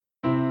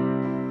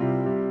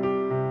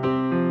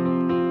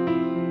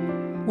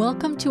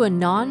Welcome to a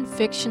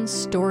non-fiction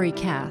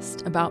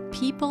storycast about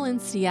people in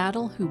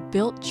Seattle who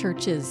built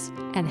churches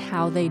and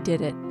how they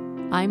did it.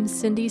 I'm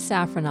Cindy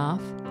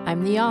Safranoff,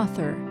 I'm the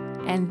author,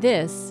 and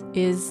this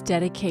is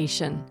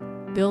Dedication,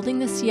 Building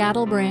the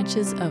Seattle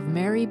Branches of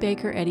Mary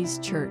Baker Eddy's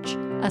Church,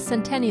 a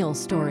Centennial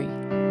Story.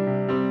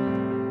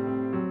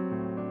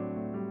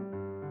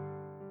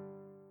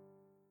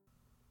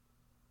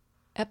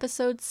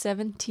 Episode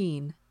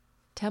 17,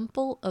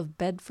 Temple of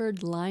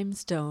Bedford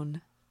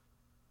Limestone.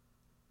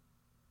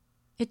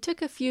 It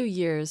took a few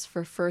years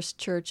for First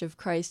Church of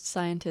Christ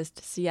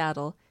Scientist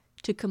Seattle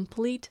to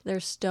complete their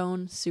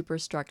stone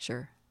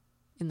superstructure.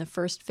 In the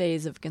first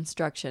phase of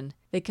construction,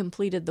 they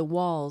completed the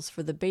walls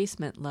for the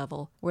basement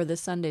level where the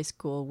Sunday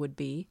school would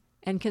be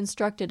and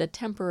constructed a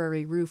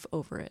temporary roof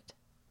over it.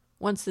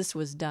 Once this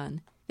was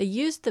done, they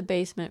used the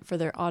basement for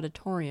their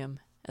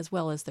auditorium as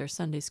well as their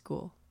Sunday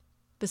school.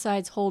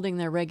 Besides holding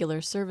their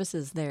regular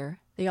services there,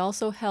 they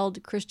also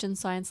held Christian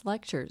Science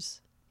lectures,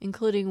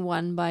 including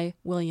one by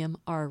William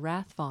R.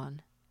 Rathvon.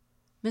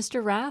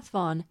 Mr.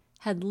 Rathvon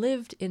had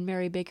lived in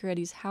Mary Baker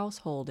Eddy's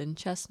household in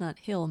Chestnut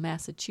Hill,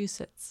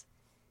 Massachusetts.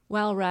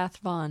 While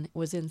Rathvon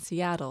was in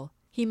Seattle,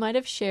 he might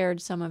have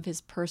shared some of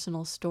his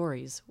personal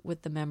stories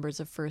with the members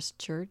of First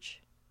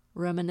Church,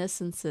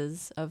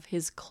 reminiscences of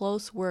his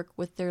close work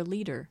with their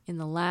leader in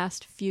the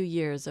last few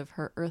years of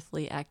her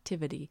earthly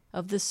activity,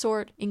 of the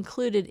sort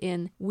included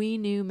in We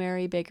Knew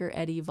Mary Baker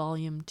Eddy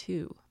Volume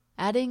 2.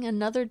 Adding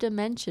another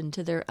dimension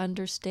to their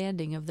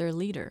understanding of their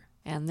leader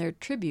and their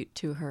tribute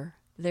to her,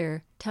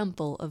 their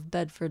Temple of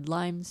Bedford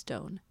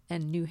Limestone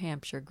and New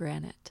Hampshire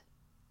granite.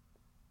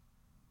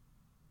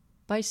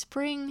 By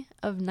spring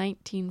of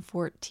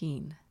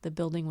 1914, the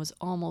building was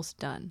almost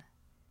done.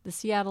 The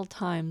Seattle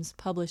Times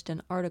published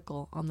an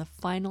article on the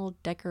final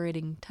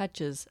decorating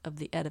touches of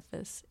the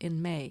edifice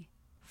in May.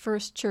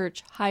 First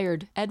Church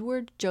hired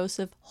Edward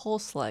Joseph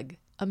Holsleg,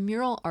 a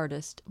mural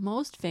artist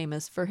most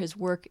famous for his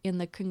work in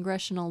the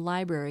Congressional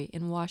Library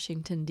in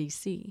Washington,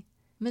 D.C.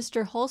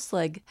 Mr.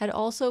 Holsleg had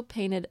also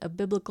painted a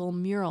biblical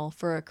mural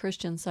for a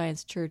Christian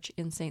Science church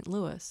in St.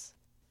 Louis.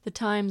 The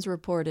Times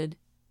reported,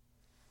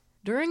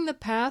 "During the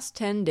past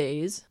 10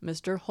 days,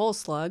 Mr.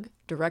 Holsleg,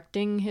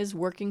 directing his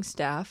working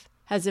staff,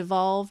 has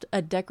evolved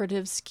a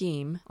decorative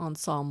scheme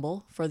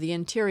ensemble for the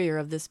interior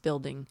of this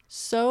building,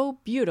 so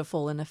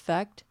beautiful in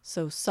effect,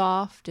 so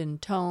soft in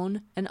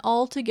tone, and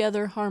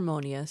altogether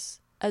harmonious,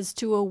 as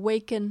to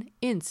awaken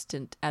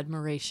instant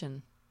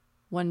admiration.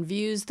 One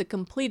views the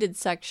completed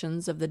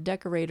sections of the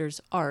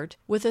decorator's art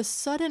with a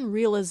sudden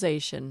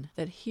realization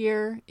that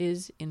here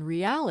is in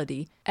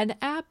reality an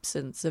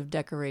absence of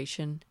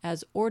decoration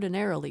as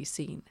ordinarily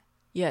seen,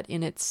 yet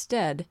in its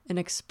stead an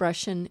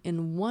expression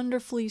in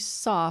wonderfully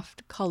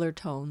soft color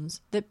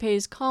tones that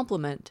pays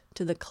compliment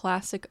to the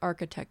classic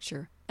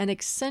architecture and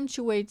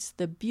accentuates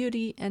the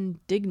beauty and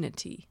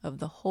dignity of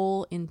the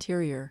whole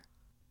interior."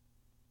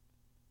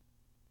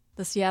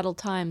 The Seattle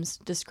Times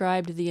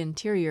described the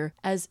interior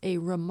as a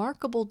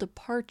remarkable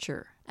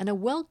departure and a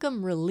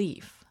welcome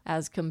relief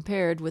as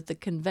compared with the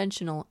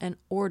conventional and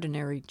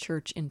ordinary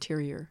church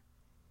interior.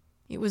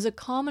 It was a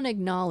common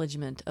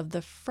acknowledgement of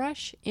the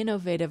fresh,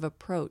 innovative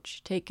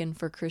approach taken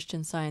for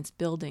Christian Science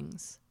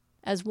buildings.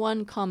 As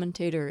one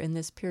commentator in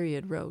this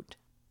period wrote,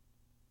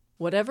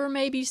 "Whatever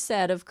may be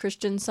said of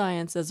Christian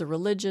Science as a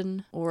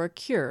religion or a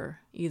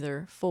cure,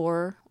 either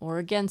for or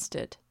against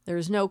it, there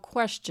is no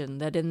question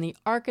that in the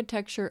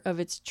architecture of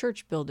its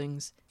church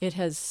buildings it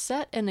has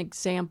set an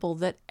example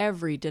that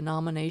every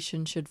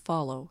denomination should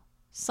follow.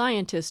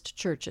 Scientist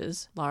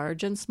churches,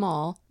 large and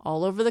small,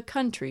 all over the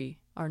country,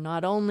 are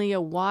not only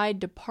a wide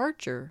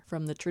departure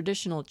from the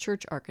traditional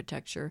church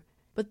architecture,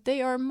 but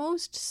they are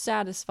most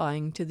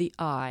satisfying to the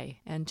eye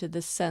and to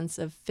the sense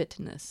of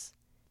fitness.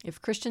 If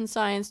Christian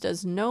Science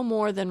does no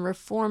more than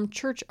reform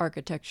church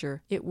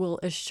architecture, it will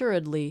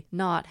assuredly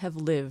not have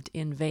lived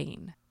in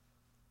vain."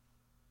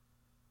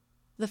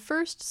 The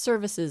first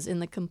services in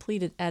the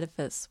completed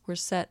edifice were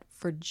set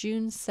for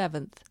June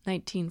 7,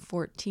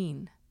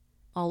 1914.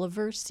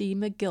 Oliver C.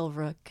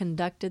 McGilvra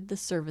conducted the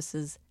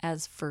services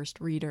as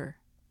first reader.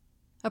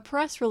 A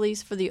press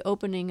release for the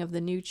opening of the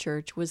new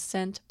church was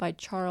sent by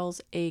Charles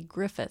A.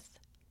 Griffith,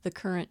 the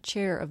current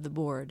chair of the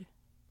board.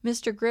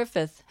 Mr.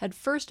 Griffith had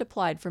first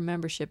applied for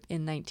membership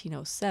in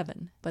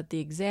 1907, but the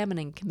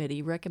examining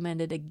committee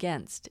recommended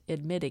against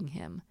admitting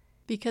him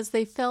because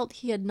they felt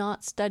he had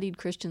not studied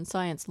Christian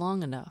Science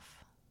long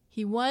enough.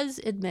 He was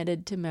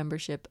admitted to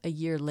membership a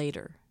year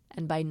later,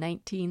 and by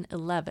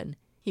 1911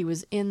 he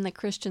was in the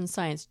Christian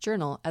Science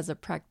Journal as a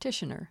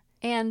practitioner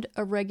and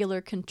a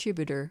regular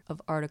contributor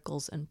of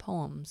articles and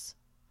poems.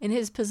 In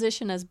his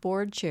position as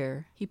board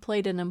chair, he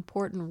played an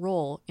important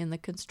role in the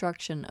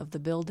construction of the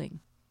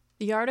building.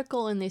 The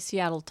article in the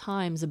Seattle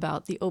Times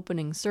about the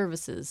opening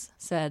services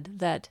said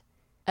that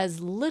as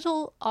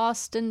little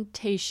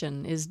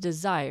ostentation is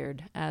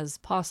desired as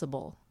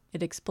possible.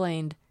 It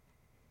explained,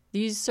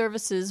 "These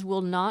services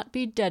will not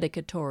be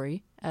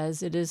dedicatory,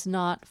 as it is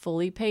not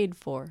fully paid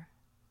for."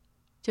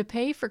 To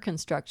pay for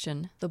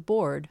construction, the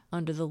board,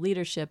 under the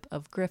leadership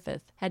of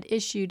Griffith, had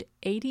issued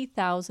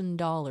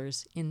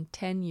 $80,000 in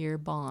 10-year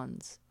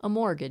bonds, a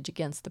mortgage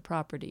against the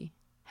property.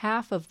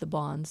 Half of the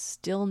bonds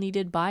still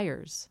needed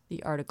buyers,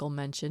 the article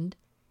mentioned,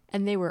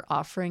 and they were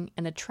offering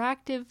an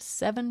attractive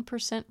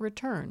 7%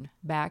 return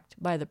backed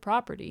by the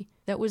property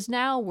that was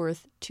now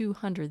worth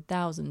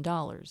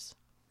 $200,000.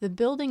 The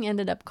building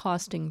ended up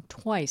costing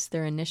twice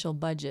their initial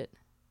budget.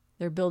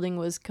 Their building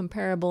was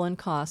comparable in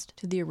cost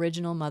to the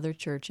original Mother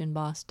Church in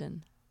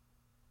Boston.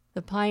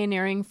 The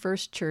pioneering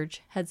First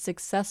Church had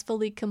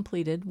successfully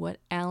completed what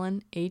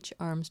Allen H.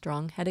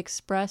 Armstrong had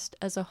expressed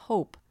as a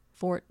hope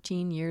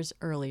 14 years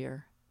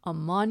earlier, a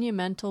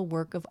monumental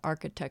work of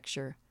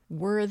architecture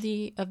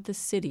worthy of the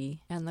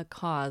city and the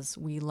cause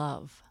we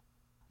love.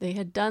 They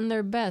had done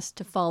their best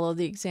to follow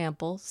the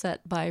example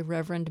set by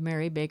Reverend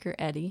Mary Baker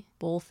Eddy,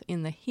 both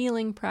in the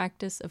healing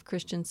practice of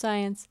Christian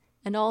Science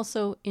and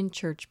also in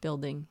church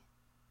building.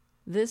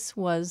 This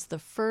was the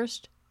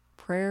first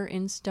prayer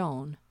in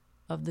stone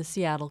of the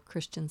Seattle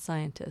Christian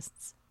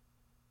Scientists.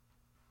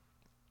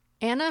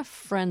 Anna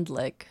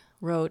Friendlich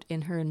wrote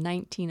in her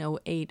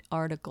 1908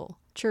 article,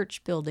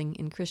 Church Building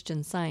in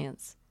Christian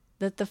Science,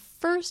 that the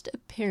first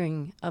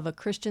appearing of a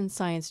Christian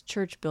Science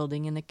church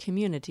building in a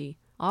community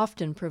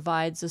often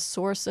provides a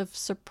source of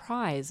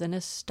surprise and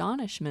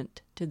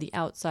astonishment to the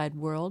outside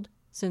world,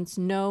 since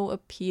no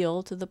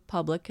appeal to the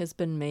public has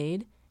been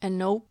made and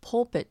no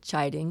pulpit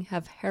chiding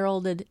have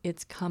heralded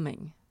its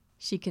coming.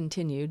 She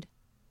continued,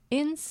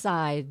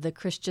 inside the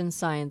Christian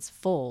Science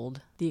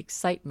fold, the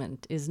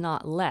excitement is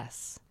not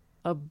less.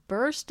 A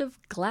burst of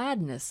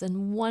gladness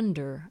and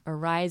wonder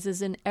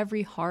arises in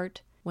every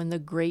heart when the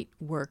great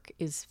work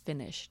is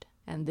finished,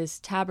 and this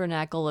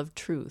tabernacle of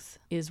truth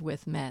is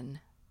with men.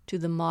 To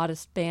the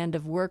modest band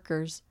of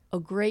workers, a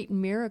great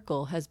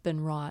miracle has been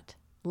wrought,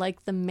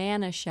 like the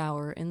manna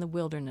shower in the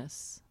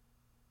wilderness.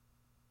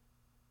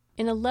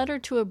 In a letter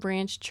to a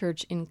branch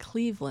church in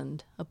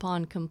Cleveland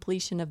upon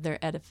completion of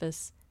their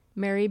edifice,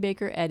 Mary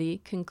Baker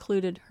Eddy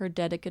concluded her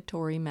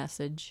dedicatory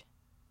message.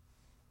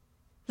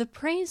 The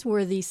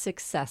praiseworthy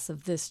success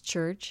of this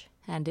church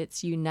and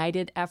its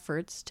united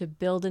efforts to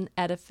build an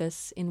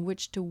edifice in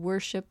which to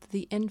worship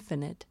the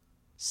Infinite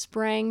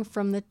sprang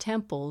from the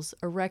temples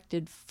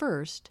erected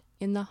first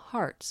in the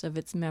hearts of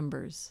its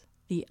members,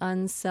 the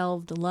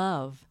unselved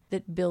love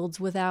that builds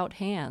without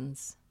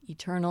hands,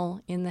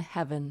 eternal in the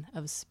heaven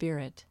of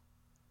spirit.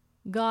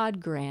 God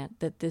grant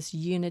that this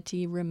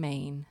unity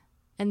remain,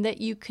 and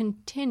that you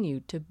continue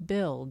to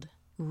build,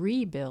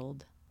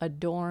 rebuild,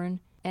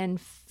 adorn,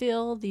 and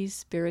fill these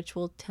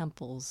spiritual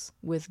temples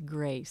with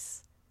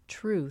grace,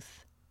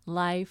 truth,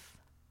 life,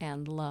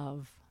 and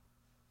love.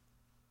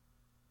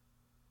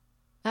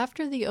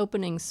 After the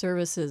opening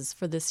services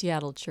for the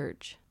Seattle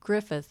Church,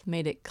 Griffith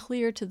made it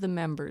clear to the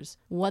members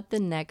what the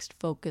next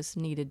focus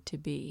needed to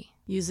be,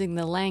 using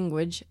the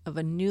language of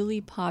a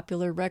newly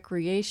popular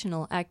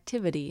recreational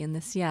activity in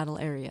the Seattle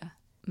area,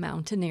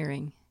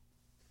 mountaineering.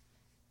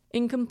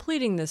 In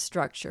completing this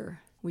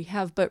structure, we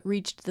have but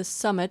reached the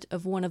summit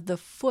of one of the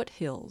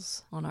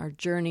foothills on our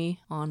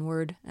journey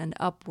onward and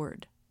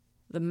upward.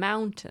 The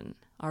mountain,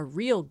 our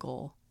real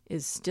goal,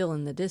 is still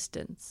in the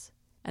distance,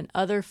 and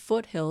other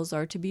foothills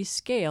are to be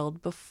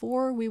scaled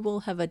before we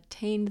will have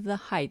attained the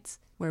heights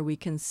where we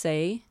can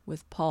say,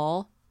 with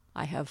Paul,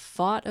 I have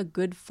fought a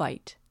good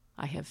fight,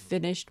 I have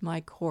finished my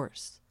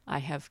course, I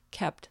have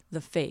kept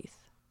the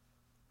faith.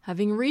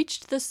 Having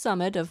reached the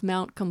summit of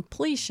Mount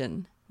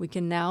Completion, we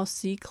can now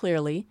see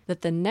clearly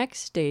that the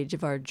next stage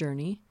of our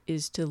journey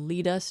is to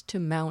lead us to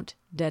Mount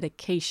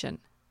Dedication.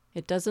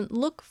 It doesn't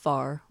look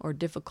far or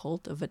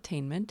difficult of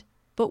attainment,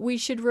 but we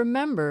should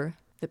remember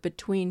that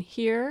between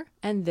here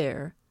and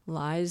there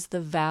lies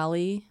the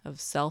valley of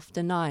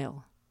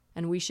self-denial.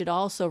 And we should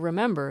also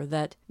remember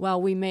that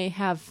while we may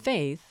have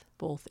faith,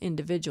 both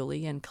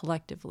individually and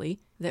collectively,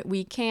 that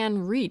we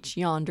can reach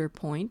yonder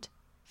point,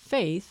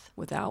 faith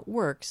without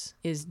works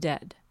is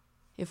dead.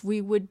 If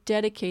we would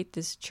dedicate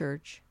this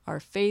church, our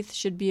faith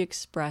should be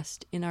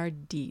expressed in our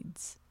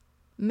deeds.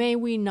 May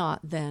we not,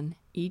 then,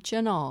 each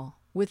and all,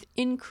 with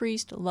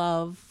increased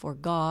love for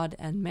God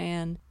and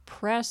man,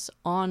 press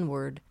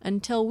onward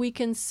until we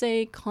can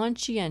say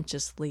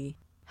conscientiously,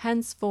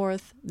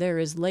 henceforth there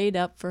is laid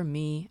up for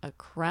me a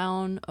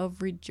crown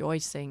of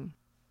rejoicing.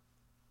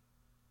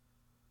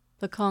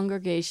 The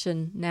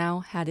congregation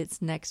now had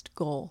its next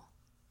goal,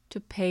 to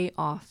pay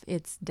off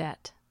its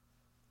debt.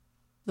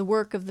 The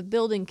work of the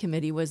building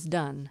committee was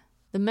done.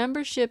 The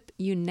membership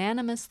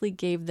unanimously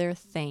gave their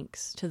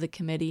thanks to the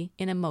committee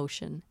in a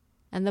motion,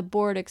 and the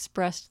board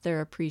expressed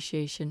their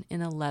appreciation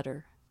in a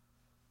letter.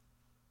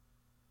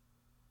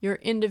 Your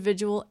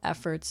individual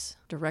efforts,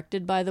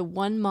 directed by the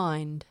one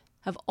mind,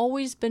 have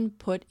always been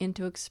put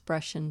into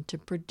expression to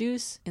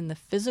produce in the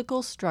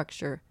physical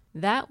structure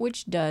that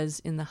which does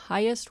in the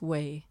highest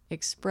way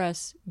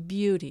express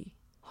beauty,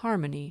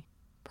 harmony,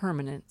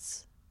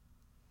 permanence.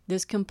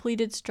 This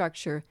completed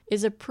structure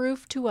is a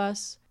proof to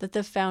us that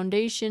the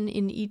foundation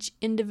in each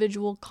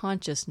individual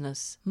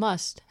consciousness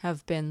must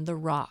have been the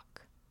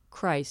rock.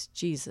 Christ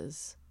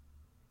Jesus.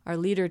 Our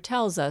leader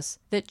tells us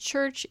that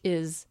church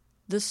is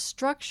the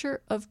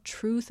structure of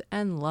truth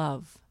and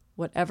love,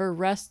 whatever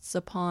rests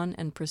upon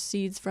and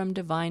proceeds from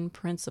divine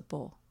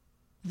principle.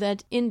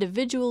 That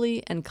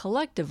individually and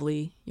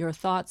collectively your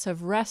thoughts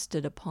have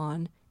rested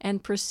upon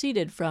and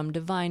proceeded from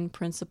divine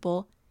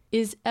principle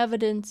is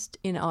evidenced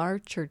in our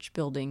church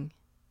building.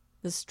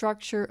 The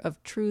structure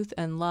of truth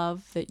and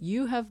love that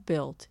you have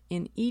built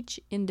in each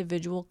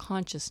individual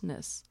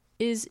consciousness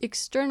is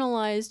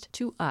externalized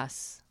to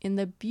us in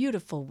the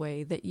beautiful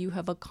way that you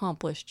have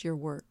accomplished your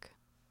work.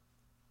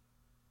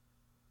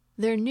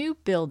 Their new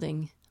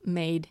building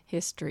made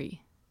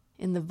history.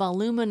 In the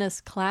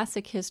voluminous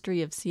Classic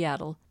History of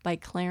Seattle by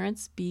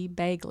Clarence B.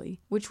 Bagley,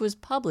 which was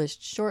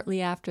published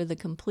shortly after the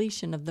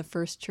completion of the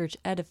first church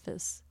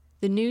edifice,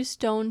 the new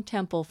stone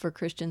temple for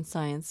Christian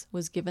Science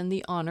was given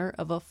the honor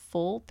of a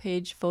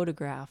full-page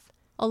photograph,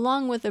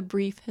 along with a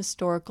brief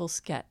historical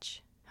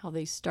sketch, how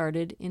they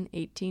started in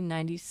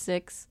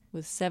 1896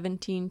 with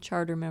 17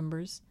 charter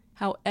members,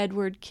 how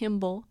Edward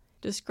Kimball,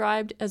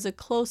 described as a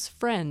close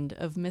friend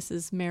of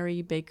Mrs.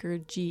 Mary Baker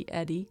G.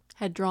 Eddy,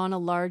 had drawn a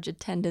large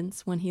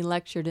attendance when he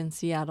lectured in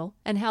Seattle,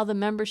 and how the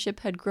membership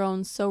had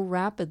grown so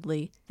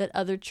rapidly that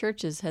other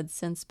churches had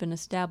since been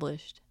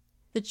established.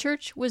 The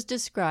church was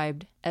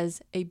described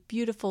as a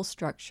beautiful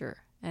structure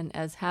and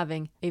as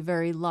having a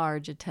very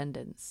large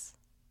attendance.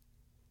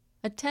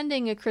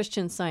 Attending a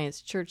Christian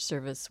Science church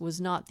service was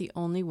not the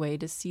only way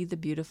to see the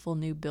beautiful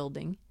new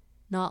building.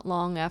 Not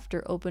long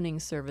after opening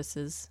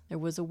services, there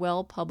was a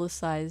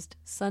well-publicized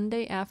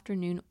Sunday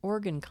afternoon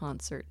organ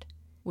concert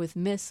with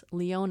Miss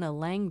Leona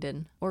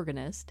Langdon,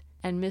 organist,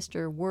 and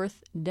Mr.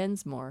 Worth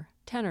Densmore,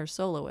 tenor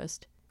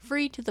soloist,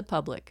 free to the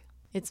public,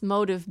 its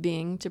motive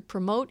being to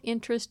promote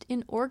interest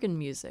in organ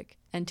music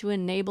and to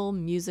enable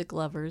music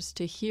lovers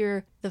to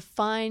hear the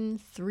fine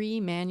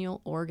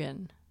three-manual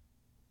organ.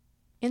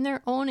 In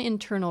their own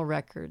internal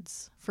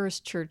records,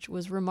 First Church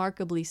was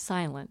remarkably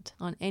silent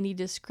on any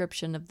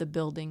description of the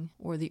building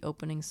or the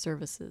opening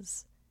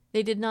services.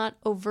 They did not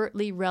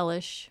overtly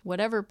relish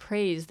whatever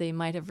praise they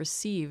might have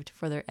received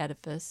for their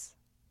edifice.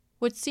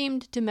 What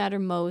seemed to matter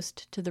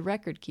most to the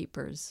record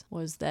keepers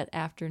was that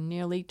after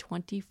nearly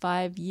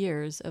 25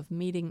 years of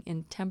meeting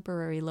in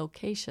temporary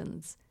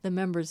locations, the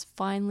members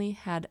finally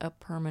had a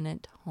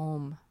permanent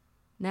home.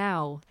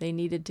 Now they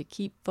needed to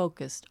keep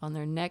focused on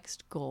their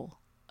next goal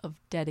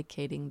of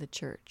dedicating the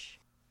church.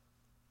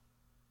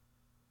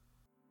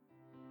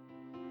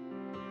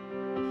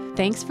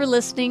 Thanks for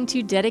listening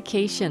to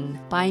Dedication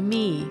by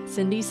me,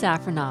 Cindy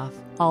Safranoff.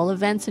 All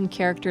events and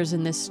characters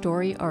in this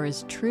story are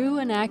as true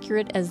and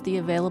accurate as the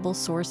available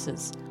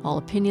sources. All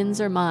opinions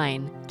are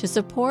mine. To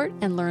support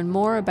and learn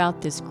more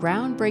about this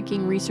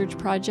groundbreaking research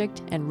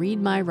project and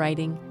read my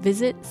writing,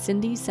 visit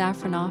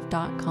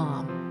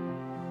cindysafranoff.com.